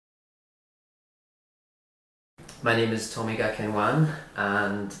My name is Ga Ken Wan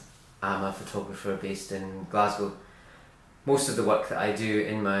and I'm a photographer based in Glasgow. Most of the work that I do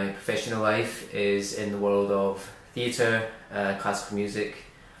in my professional life is in the world of theatre, classical music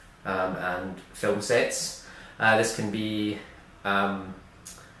and film sets. This can be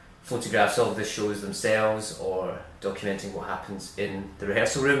photographs of the shows themselves, or documenting what happens in the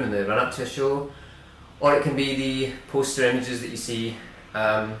rehearsal room in the run-up to a show, or it can be the poster images that you see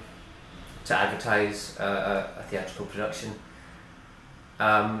to advertise a theatrical production.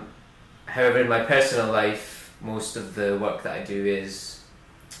 However, in my personal life, most of the work that I do it's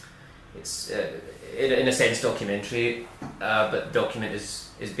in a sense documentary, but document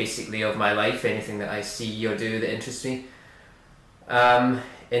is basically of my life, anything that I see or do that interests me.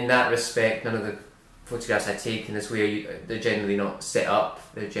 In that respect, none of the photographs I take in this way, they're generally not set up,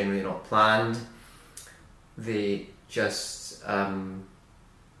 they're generally not planned. They're just a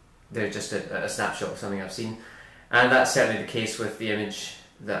snapshot of something I've seen, and that's certainly the case with the image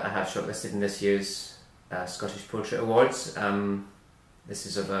that I have shortlisted in this year's Scottish Portrait Awards. This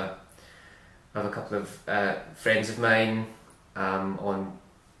is of a couple of friends of mine on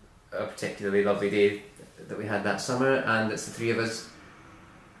a particularly lovely day that we had that summer, and it's the three of us.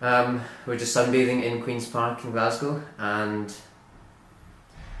 We're just sunbathing in Queen's Park in Glasgow, and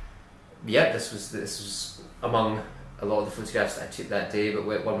yeah, this was among a lot of the photographs that I took that day, but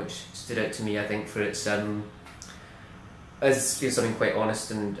one which stood out to me, I think, for its there's something quite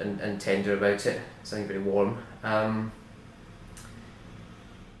honest and tender about it, something very warm.